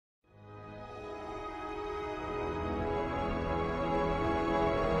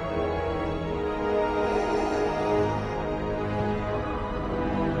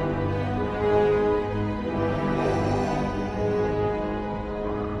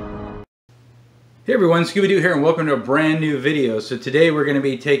Hey everyone, Scooby-Doo here and welcome to a brand new video. So today we're going to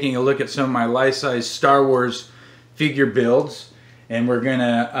be taking a look at some of my life-size Star Wars figure builds, and we're going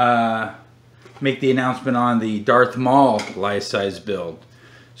to make the announcement on the Darth Maul life-size build.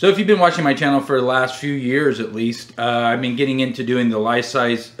 So if you've been watching my channel for the last few years at least, I've been getting into doing the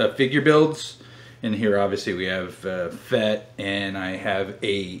life-size figure builds. And here obviously we have Fett, and I have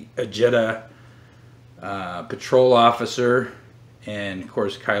a Jedha patrol officer, and of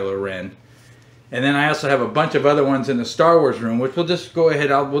course Kylo Ren. And then I also have a bunch of other ones in the Star Wars room, which we'll just go ahead,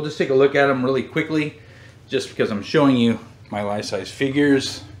 we'll just take a look at them really quickly, just because I'm showing you my life-size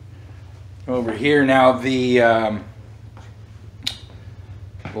figures. Over here now, the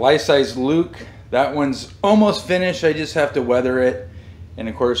life-size Luke, that one's almost finished, I just have to weather it. And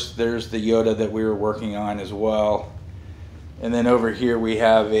of course there's the Yoda that we were working on as well. And then over here we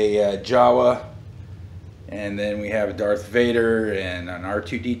have a Jawa, and then we have a Darth Vader and an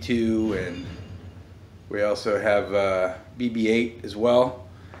R2-D2, and we also have BB-8 as well.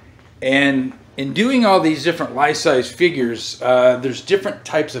 And in doing all these different life-size figures, there's different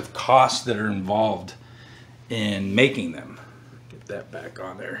types of costs that are involved in making them. Get that back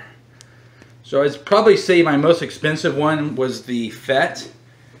on there. So I'd probably say my most expensive one was the Fett.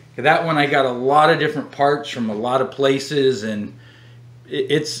 That one I got a lot of different parts from a lot of places, and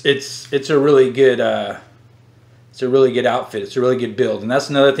it's a really good it's a really good outfit. It's a really good build. And that's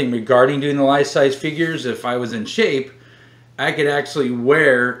another thing regarding doing the life-size figures. If I was in shape, I could actually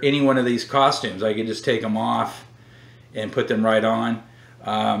wear any one of these costumes. I could just take them off and put them right on.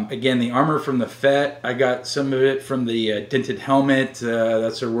 Again, the armor from the Fett, I got some of it from the dented helmet.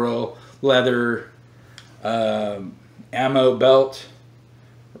 That's a real leather ammo belt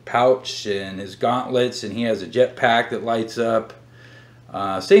or pouch, and his gauntlets, and he has a jetpack that lights up.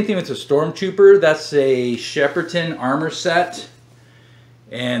 Same thing with the Stormtrooper. That's a Shepperton armor set,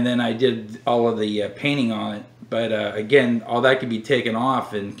 and then I did all of the painting on it. But again, all that can be taken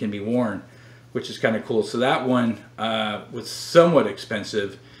off and can be worn, which is kind of cool. So that one was somewhat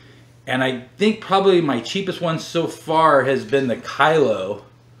expensive, and I think probably my cheapest one so far has been the Kylo.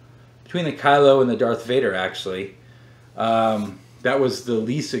 Between the Kylo and the Darth Vader, actually. That was the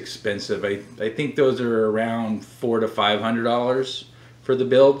least expensive. I think those are around $400 to $500 for the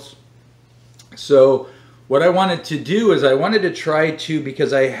builds. So what I wanted to do is I wanted to try to,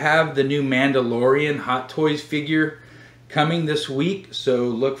 because I have the new Mandalorian Hot Toys figure coming this week, so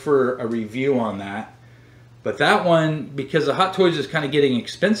look for a review on that. But that one, because the Hot Toys is kind of getting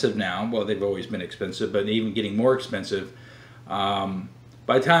expensive now, well, they've always been expensive, but even getting more expensive.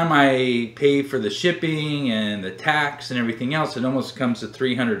 By the time I pay for the shipping and the tax and everything else, it almost comes to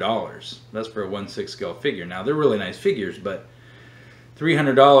 $300. That's for a 1/6 scale figure. Now, they're really nice figures, but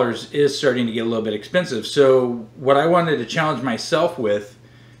 $300 is starting to get a little bit expensive. So what I wanted to challenge myself with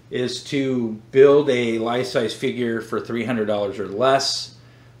is to build a life-size figure for $300 or less,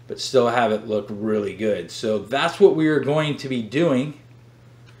 but still have it look really good. So that's what we are going to be doing.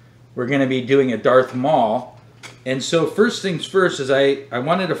 We're going to be doing a Darth Maul. And so first things first is I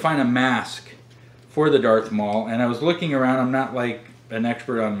wanted to find a mask for the Darth Maul, and I was looking around. I'm not like an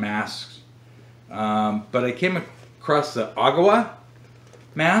expert on masks, but I came across the Agawa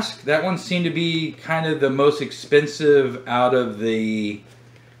mask. That one seemed to be kind of the most expensive out of the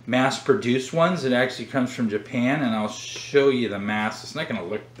mass-produced ones. It actually comes from Japan, and I'll show you the mask. It's not going to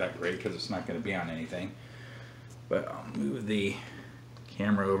look that great because it's not going to be on anything, but I'll move the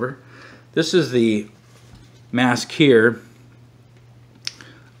camera over. This is the mask here.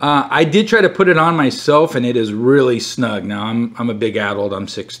 I did try to put it on myself, and it is really snug. Now I'm a big adult. I'm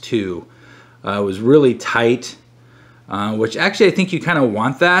 6'2". It was really tight, which actually I think you kind of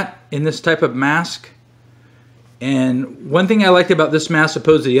want that in this type of mask. And one thing I liked about this mask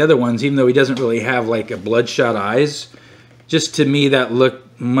opposed to the other ones, even though he doesn't really have like a bloodshot eyes, just to me that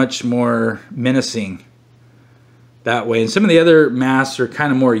looked much more menacing that way. And some of the other masks are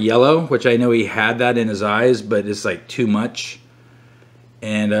kind of more yellow, which I know he had that in his eyes, but it's like too much.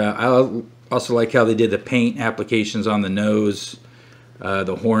 And I also like how they did the paint applications on the nose.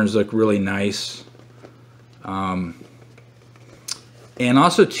 The horns look really nice. And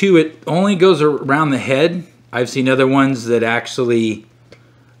also too, it only goes around the head. I've seen other ones that actually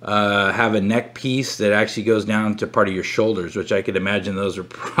have a neck piece that actually goes down to part of your shoulders, which I could imagine those are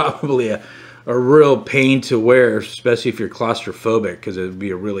probably a real pain to wear, especially if you're claustrophobic, because it would be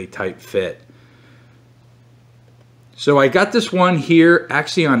a really tight fit. So I got this one here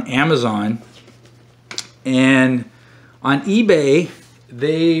actually on Amazon, and on eBay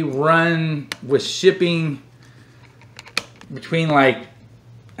they run with shipping between like,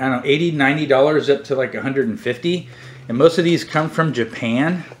 I don't know, $80, $90 up to like $150, and most of these come from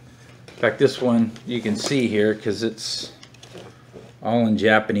Japan. fact, this one you can see here because it's all in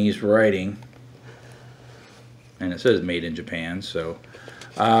Japanese writing. And it says made in Japan. So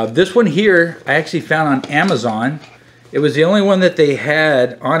this one here I actually found on Amazon. It was the only one that they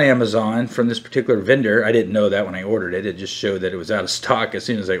had on Amazon from this particular vendor. I didn't know that when I ordered it. It just showed that it was out of stock as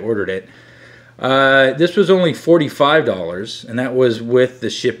soon as I ordered it. This was only $45, and that was with the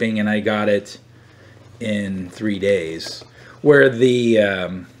shipping, and I got it in 3 days. Where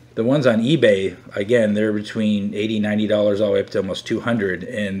the ones on eBay, again, they're between $80, $90 all the way up to almost $200,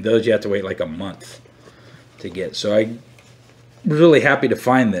 and those you have to wait like a month to get. So I was really happy to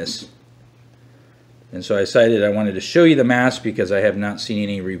find this. And so I decided I wanted to show you the mask because I have not seen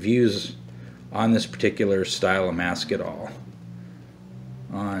any reviews on this particular style of mask at all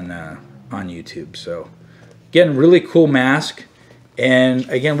on YouTube. So again, really cool mask. And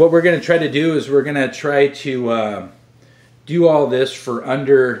again, what we're going to try to do is we're going to try to do all this for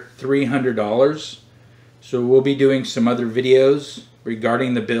under $300. So we'll be doing some other videos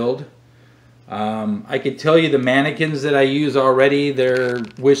regarding the build. I could tell you the mannequins that I use already, they're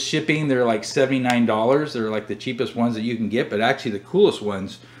with shipping, they're like $79. They're like the cheapest ones that you can get, but actually the coolest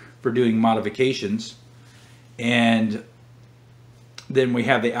ones for doing modifications. And then we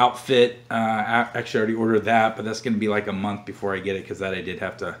have the outfit. Actually, I already ordered that, but that's going to be like a month before I get it because that I did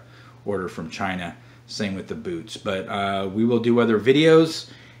have to order from China. Same with the boots. But we will do other videos.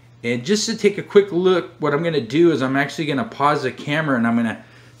 And just to take a quick look, what I'm going to do is I'm actually going to pause the camera and I'm going to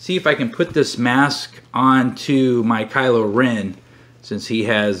see if I can put this mask onto my Kylo Ren since he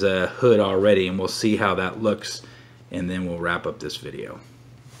has a hood already, and we'll see how that looks, and then we'll wrap up this video.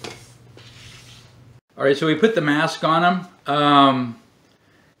 Alright, so we put the mask on him.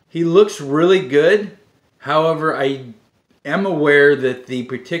 He looks really good. However, I am aware that the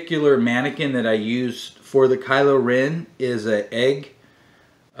particular mannequin that I used for the Kylo Ren is an egg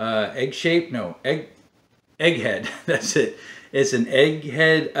shape. No, egghead. That's it. It's an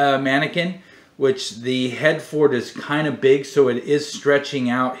egghead mannequin, which the head for it is kind of big, so it is stretching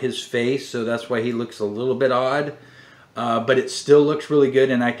out his face, so that's why he looks a little bit odd. But it still looks really good,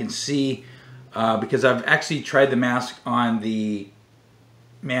 and I can see, because I've actually tried the mask on the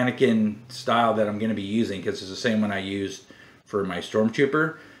mannequin style that I'm going to be using, because it's the same one I used for my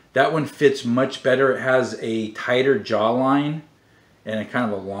Stormtrooper. That one fits much better. It has a tighter jawline and a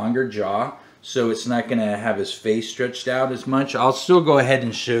kind of a longer jaw, so it's not going to have his face stretched out as much. I'll still go ahead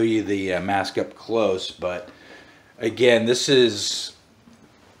and show you the mask up close, but again, this is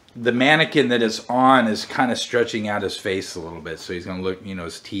the mannequin that is on is kind of stretching out his face a little bit, so he's going to look, you know,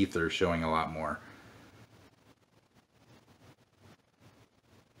 his teeth are showing a lot more.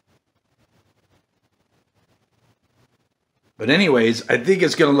 But anyways, I think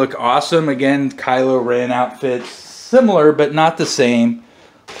it's going to look awesome. Again, Kylo Ren outfit, similar but not the same.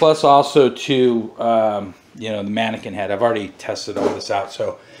 Plus also to, you know, the mannequin head. I've already tested all this out.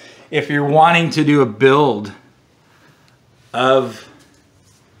 So if you're wanting to do a build of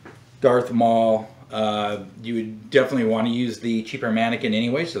Darth Maul, you would definitely want to use the cheaper mannequin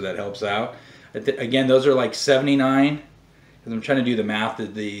anyway, so that helps out. Again, those are like $79. Because I'm trying to do the math.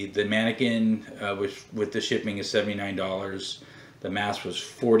 The mannequin with the shipping is $79. The mask was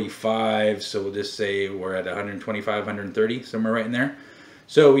 $45. So we'll just say we're at $125, $130, somewhere right in there.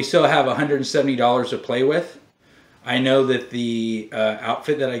 So we still have $170 to play with. I know that the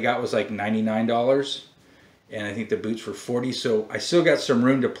outfit that I got was like $99. And I think the boots were $40. So I still got some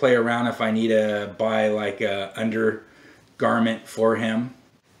room to play around if I need to buy like a undergarment for him.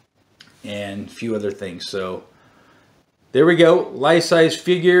 And a few other things. So there we go, life-size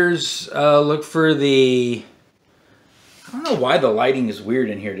figures. Look for the, I don't know why the lighting is weird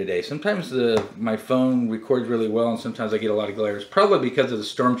in here today. Sometimes my phone records really well and sometimes I get a lot of glare. It's probably because of the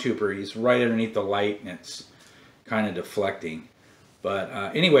Stormtrooper. He's right underneath the light and it's kind of deflecting. But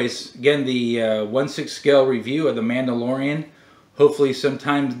anyways, again, the 1/6 scale review of The Mandalorian. Hopefully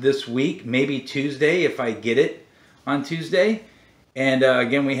sometime this week, maybe Tuesday if I get it on Tuesday. And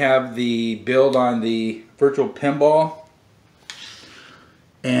again, we have the build on the virtual pinball.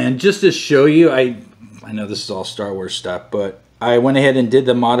 And just to show you, I know this is all Star Wars stuff, but I went ahead and did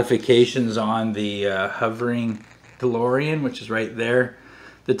the modifications on the hovering DeLorean, which is right there.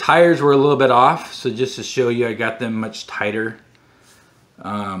 The tires were a little bit off, so just to show you, I got them much tighter.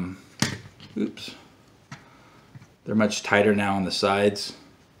 Oops. They're much tighter now on the sides.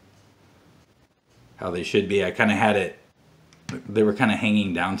 How they should be. I kind of had it, they were kind of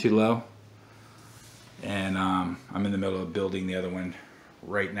hanging down too low. And I'm in the middle of building the other one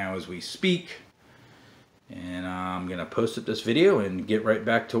right now as we speak, and I'm gonna post up this video and get right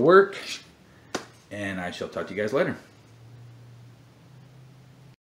back to work, and I shall talk to you guys later.